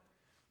them.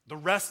 The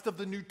rest of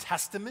the New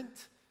Testament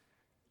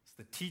is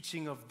the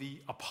teaching of the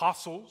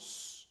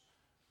apostles,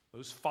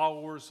 those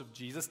followers of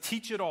Jesus.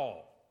 Teach it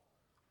all.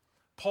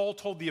 Paul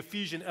told the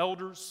Ephesian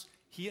elders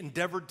he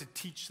endeavored to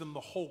teach them the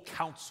whole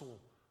counsel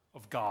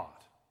of God.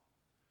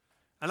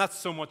 And that's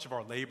so much of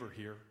our labor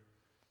here.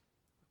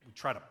 We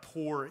try to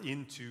pour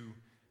into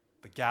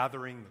the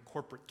gathering, the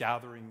corporate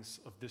gatherings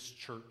of this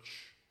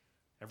church.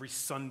 Every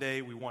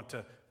Sunday we want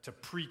to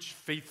preach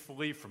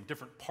faithfully from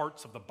different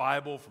parts of the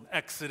Bible, from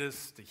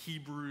Exodus to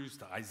Hebrews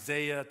to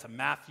Isaiah to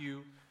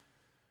Matthew.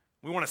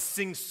 We want to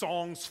sing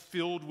songs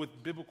filled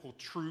with biblical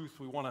truth.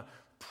 We want to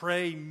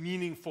pray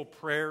meaningful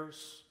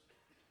prayers.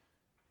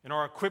 In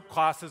our equip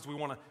classes, we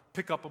want to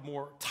pick up a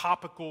more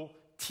topical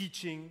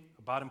teaching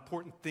about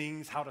important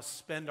things, how to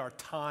spend our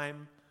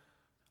time,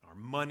 our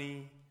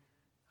money,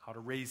 how to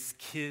raise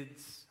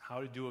kids,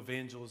 how to do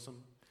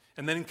evangelism.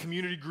 And then in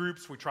community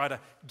groups, we try to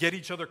get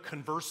each other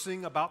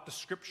conversing about the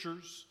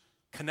scriptures,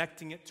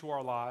 connecting it to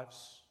our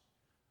lives.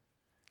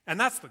 And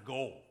that's the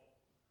goal.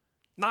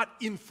 Not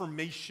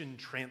information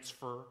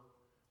transfer,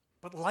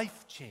 but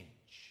life change.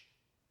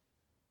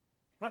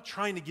 I'm not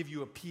trying to give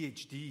you a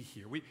PhD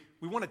here.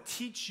 We want to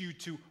teach you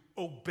to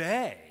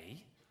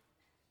obey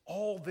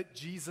all that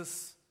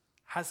Jesus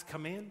has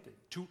commanded,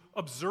 to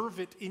observe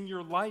it in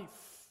your life.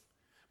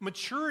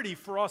 Maturity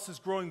for us is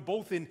growing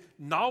both in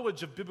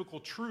knowledge of biblical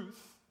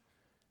truth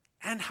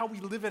and how we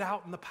live it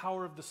out in the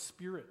power of the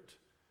Spirit.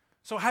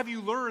 So have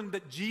you learned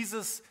that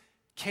Jesus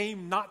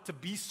came not to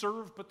be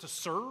served, but to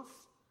serve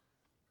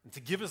and to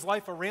give his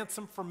life a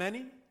ransom for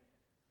many?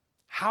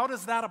 How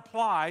does that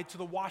apply to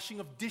the washing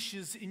of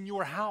dishes in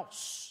your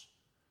house?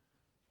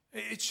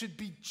 It should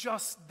be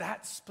just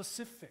that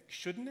specific,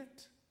 shouldn't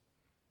it?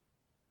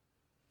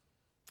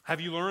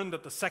 Have you learned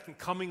that the second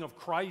coming of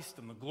Christ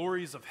and the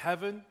glories of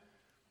heaven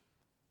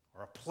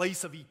are a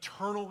place of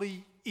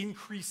eternally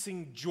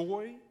increasing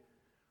joy?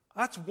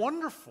 That's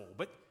wonderful,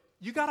 but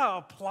you got to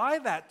apply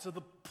that to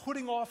the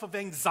putting off of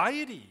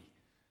anxiety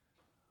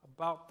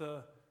about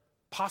the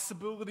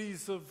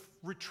possibilities of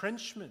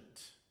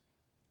retrenchment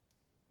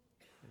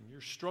and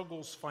your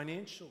struggles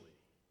financially.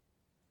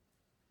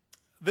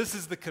 This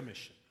is the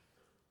commission.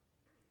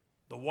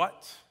 The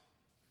what,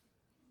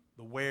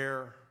 the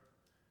where,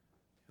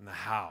 and the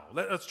how.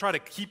 Let's try to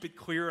keep it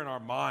clear in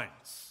our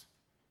minds.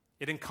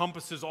 It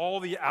encompasses all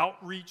the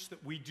outreach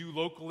that we do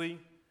locally,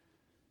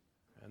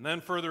 and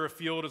then further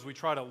afield as we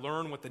try to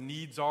learn what the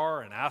needs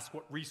are and ask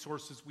what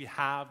resources we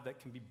have that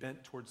can be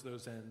bent towards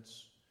those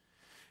ends.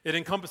 It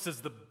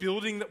encompasses the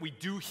building that we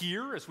do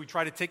here as we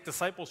try to take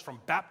disciples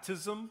from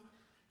baptism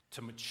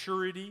to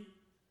maturity,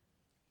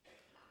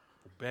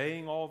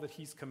 obeying all that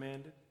He's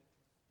commanded.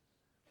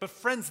 But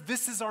friends,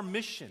 this is our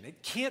mission.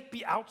 It can't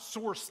be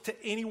outsourced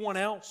to anyone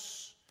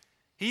else.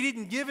 He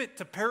didn't give it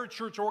to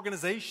parachurch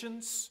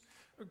organizations.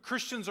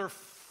 Christians are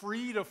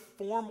free to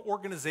form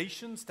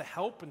organizations to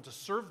help and to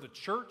serve the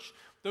church.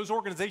 Those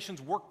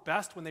organizations work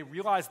best when they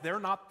realize they're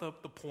not the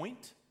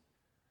point.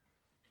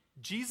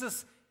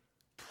 Jesus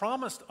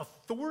promised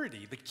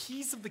authority, the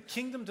keys of the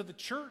kingdom to the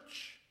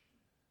church.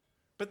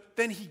 But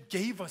then He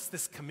gave us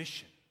this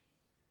commission.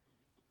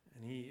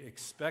 And He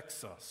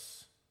expects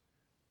us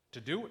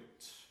to do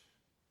it.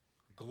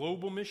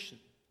 Global mission.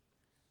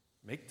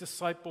 Make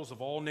disciples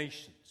of all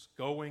nations,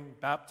 going,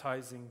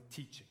 baptizing,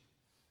 teaching.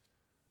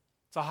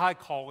 It's a high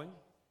calling.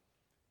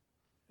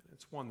 And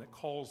it's one that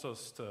calls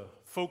us to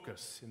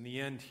focus in the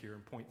end here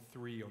in point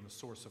 3 on the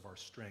source of our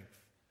strength.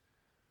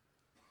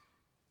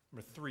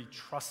 Number 3,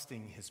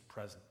 trusting His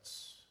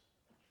presence.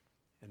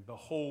 And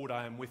behold,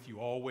 I am with you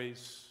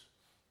always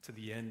to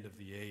the end of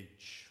the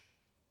age.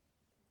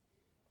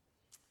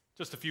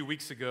 Just a few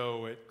weeks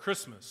ago at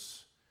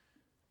Christmas,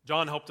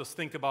 John helped us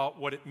think about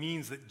what it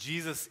means that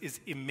Jesus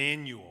is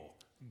Emmanuel,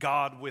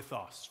 God with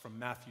us, from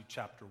Matthew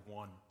chapter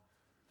 1.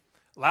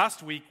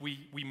 Last week,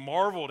 we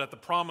marveled at the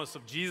promise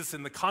of Jesus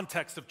in the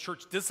context of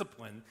church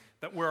discipline,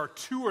 that where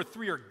 2 or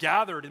 3 are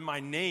gathered in my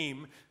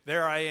name,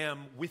 there I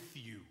am with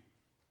you.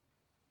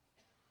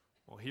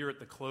 Well, here at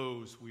the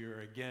close, we are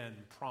again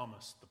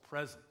promised the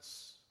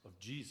presence of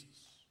Jesus,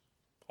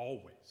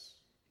 always.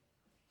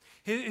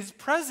 His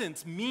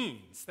presence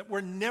means that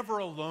we're never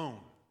alone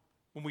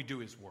when we do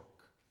His work.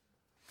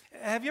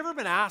 Have you ever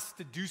been asked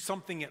to do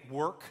something at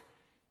work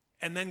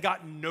and then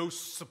gotten no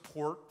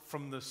support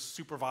from the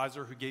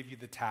supervisor who gave you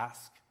the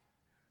task?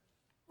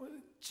 Well,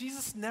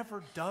 Jesus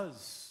never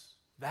does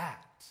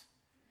that.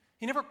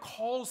 He never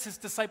calls His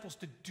disciples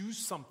to do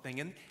something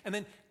and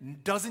then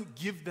doesn't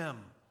give them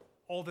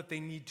all that they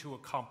need to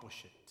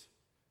accomplish it.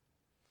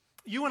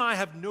 You and I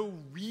have no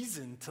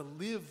reason to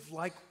live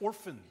like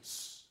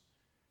orphans,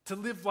 to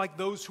live like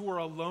those who are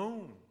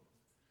alone.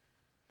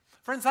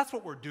 Friends, that's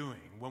what we're doing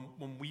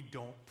when we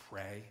don't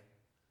pray.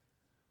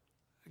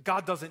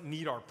 God doesn't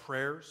need our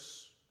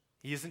prayers.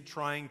 He isn't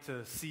trying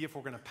to see if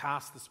we're going to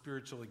pass the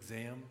spiritual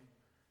exam.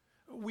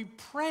 We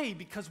pray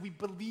because we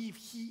believe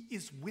He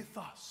is with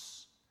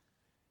us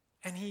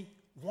and He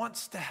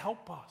wants to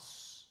help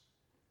us.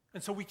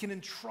 And so we can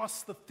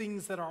entrust the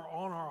things that are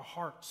on our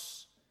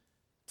hearts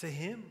to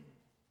Him.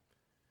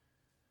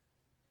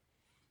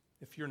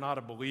 If you're not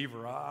a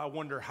believer, I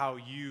wonder how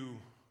you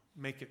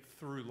make it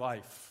through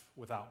life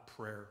without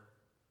prayer,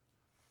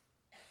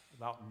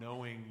 without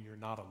knowing you're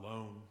not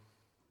alone.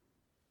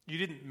 You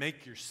didn't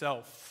make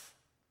yourself.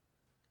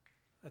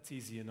 That's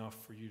easy enough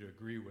for you to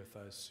agree with,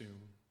 I assume.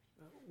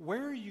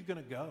 Where are you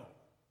going to go?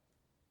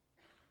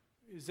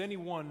 Is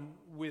anyone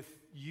with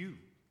you?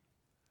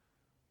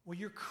 Well,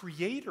 your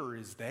Creator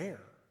is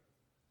there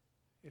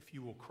if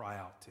you will cry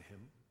out to Him.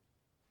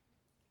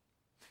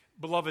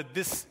 Beloved,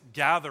 this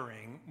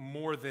gathering,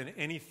 more than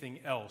anything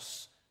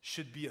else,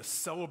 should be a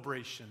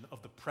celebration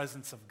of the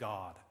presence of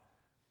God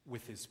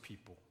with His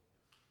people.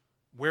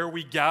 Where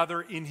we gather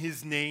in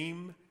His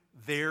name,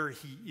 there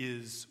He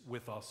is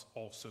with us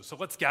also. So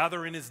let's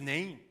gather in His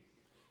name,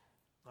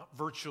 not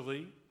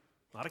virtually,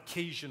 not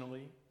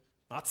occasionally,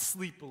 not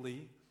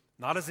sleepily,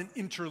 not as an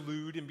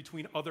interlude in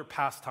between other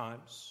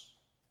pastimes.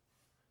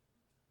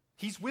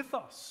 He's with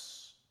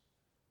us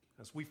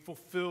as we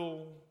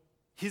fulfill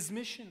His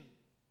mission.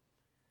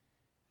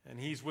 And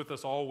He's with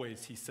us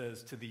always, He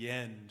says, to the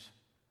end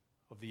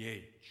of the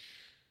age.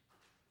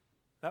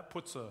 That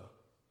puts a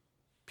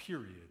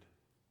period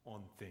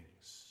on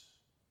things.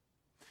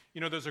 You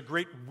know, there's a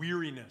great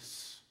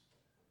weariness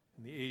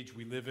in the age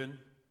we live in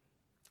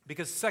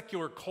because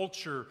secular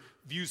culture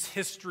views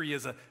history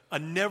as a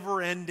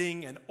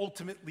never-ending and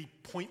ultimately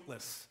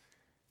pointless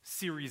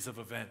series of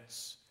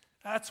events.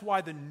 That's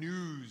why the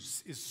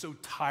news is so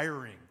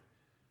tiring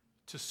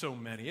to so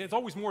many. It's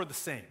always more of the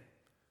same.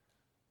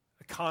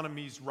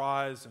 Economies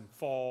rise and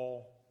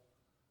fall.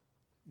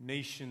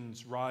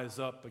 Nations rise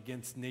up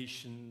against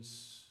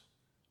nations.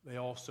 They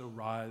also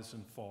rise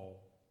and fall.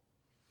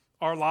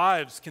 Our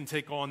lives can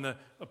take on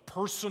a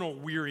personal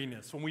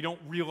weariness when we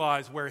don't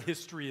realize where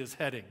history is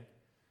heading.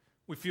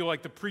 We feel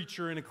like the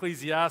preacher in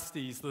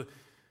Ecclesiastes,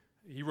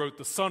 he wrote,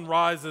 "The sun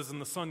rises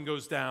and the sun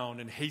goes down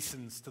and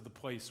hastens to the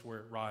place where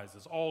it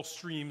rises. All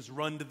streams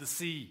run to the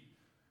sea,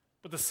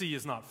 but the sea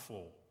is not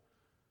full.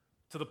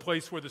 To the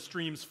place where the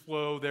streams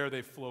flow, there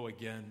they flow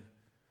again.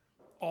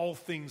 All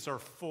things are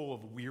full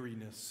of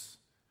weariness.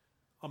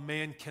 A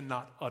man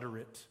cannot utter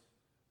it.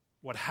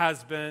 What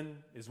has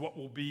been is what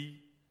will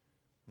be,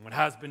 and what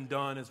has been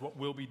done is what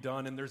will be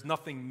done, and there's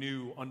nothing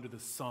new under the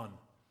sun.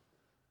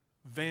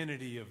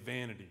 Vanity of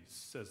vanities,"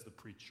 says the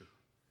preacher.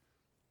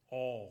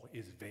 All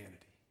is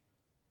vanity.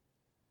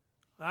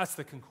 That's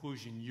the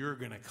conclusion you're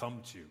going to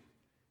come to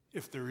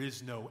if there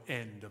is no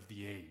end of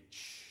the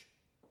age.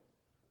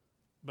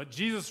 But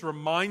Jesus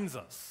reminds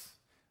us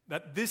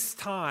that this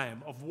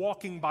time of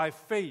walking by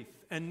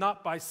faith and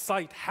not by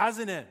sight has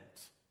an end.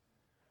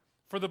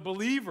 For the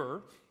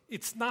believer,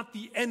 it's not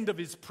the end of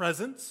his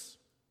presence,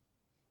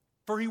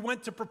 for he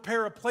went to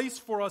prepare a place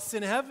for us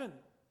in heaven.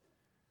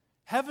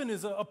 Heaven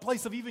is a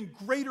place of even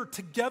greater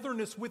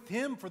togetherness with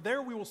him, for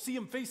there we will see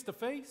him face to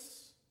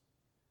face.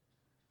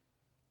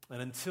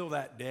 And until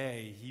that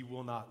day, he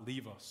will not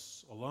leave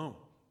us alone.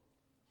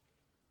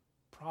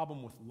 The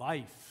problem with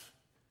life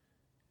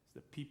is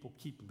that people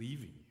keep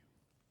leaving you.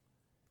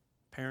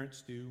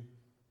 Parents do,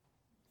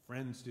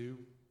 friends do,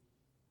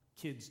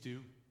 kids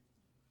do,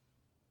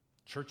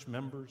 church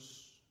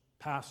members,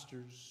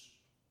 pastors.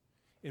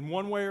 In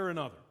one way or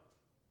another,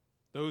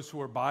 those who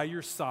are by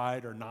your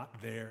side are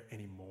not there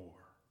anymore.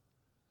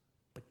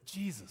 But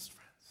Jesus,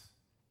 friends,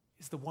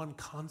 is the one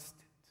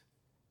constant.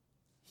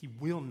 He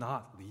will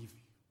not leave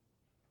you.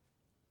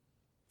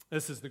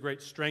 This is the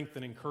great strength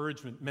and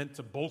encouragement meant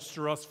to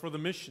bolster us for the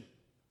mission.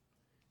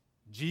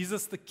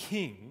 Jesus the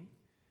King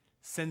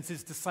sends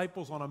his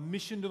disciples on a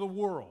mission to the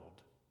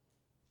world,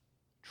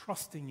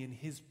 trusting in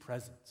his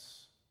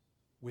presence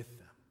with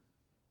them.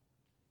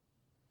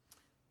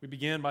 We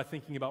began by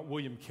thinking about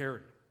William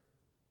Carey.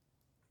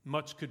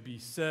 Much could be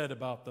said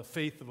about the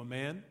faith of a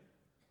man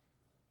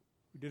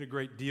who did a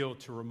great deal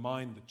to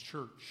remind the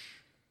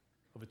church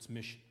of its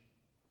mission.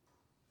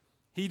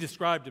 He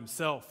described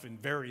himself in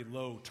very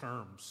low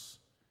terms.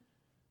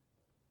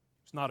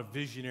 He was not a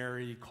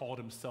visionary. He called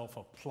himself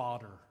a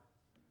plodder.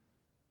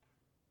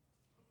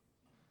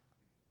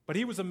 But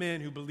he was a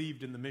man who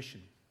believed in the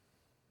mission.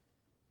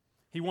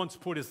 He once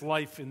put his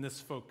life in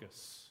this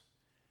focus: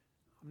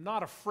 I'm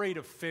not afraid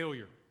of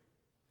failure.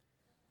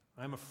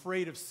 I'm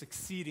afraid of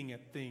succeeding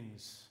at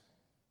things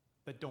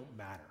that don't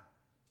matter.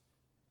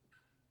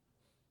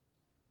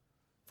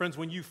 Friends,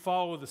 when you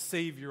follow the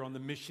Savior on the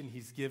mission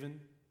he's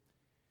given,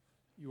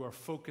 you are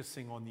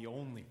focusing on the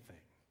only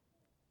thing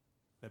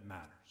that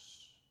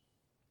matters.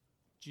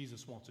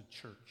 Jesus wants a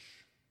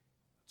church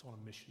that's on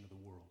a mission to the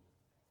world.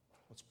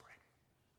 Let's pray.